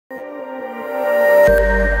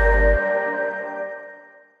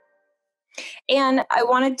And I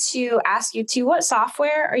wanted to ask you too, what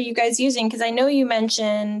software are you guys using? Because I know you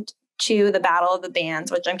mentioned to the Battle of the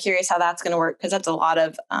Bands, which I'm curious how that's going to work because that's a lot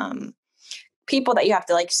of people that you have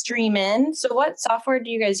to like stream in. So what software do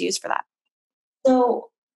you guys use for that? So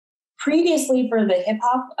previously for the hip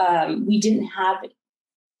hop, we didn't have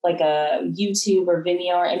like a YouTube or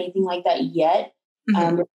Vimeo or anything like that yet.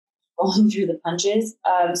 We're rolling through the punches.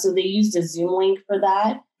 So they used a Zoom link for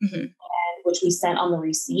that, and which we sent on the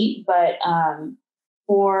receipt. But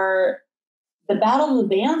for the Battle of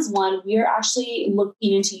the Bands one, we're actually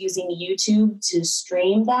looking into using YouTube to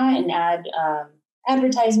stream that and add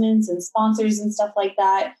advertisements and sponsors and stuff like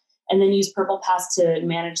that, and then use Purplepass to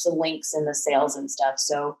manage the links and the sales and stuff.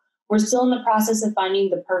 So we're still in the process of finding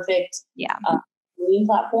the perfect streaming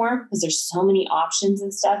platform because there's so many options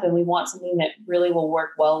and stuff, and we want something that really will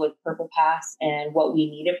work well with Purplepass and what we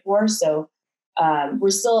need it for. So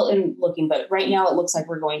we're still looking, but right now it looks like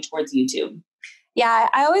we're going towards YouTube. Yeah,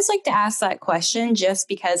 I always like to ask that question just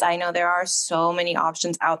because I know there are so many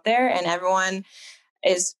options out there and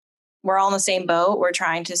we're all in the same boat. We're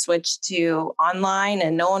trying to switch to online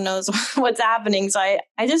and no one knows what's happening. So I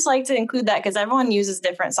just like to include that because everyone uses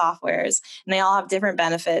different softwares and they all have different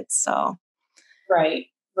benefits. So Right.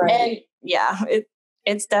 And yeah,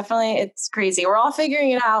 it's crazy. We're all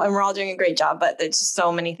figuring it out and we're all doing a great job, but there's just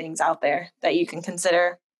so many things out there that you can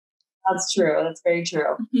consider. That's true. That's very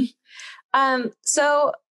true.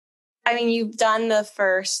 So, I mean, you've done the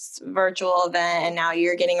first virtual event and now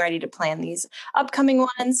you're getting ready to plan these upcoming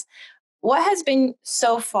ones. What has been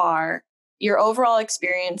so far your overall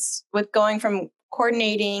experience with going from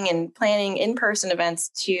coordinating and planning in-person events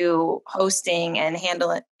to hosting and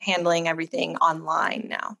handling everything online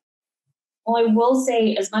now? Well, I will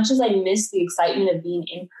say, as much as I miss the excitement of being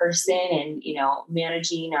in person and,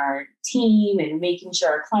 managing our team and making sure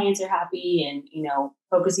our clients are happy and,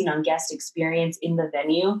 focusing on guest experience in the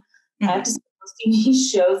venue, I have to say hosting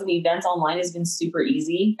these shows and events online has been super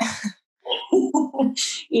easy.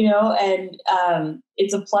 And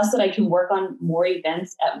it's a plus that I can work on more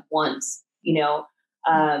events at once.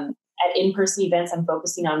 At in-person events, I'm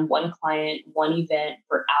focusing on one client, one event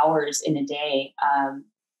for hours in a day. And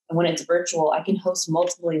when it's virtual, I can host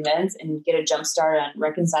multiple events and get a jump start on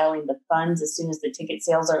reconciling the funds as soon as the ticket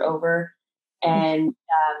sales are over. And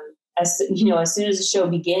as soon as the show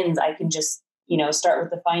begins, I can just start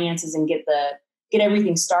with the finances and get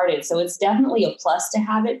everything started. So it's definitely a plus to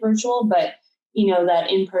have it virtual, but that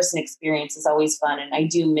in-person experience is always fun, and I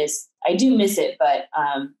do miss it. But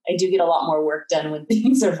I do get a lot more work done when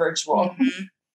things are virtual.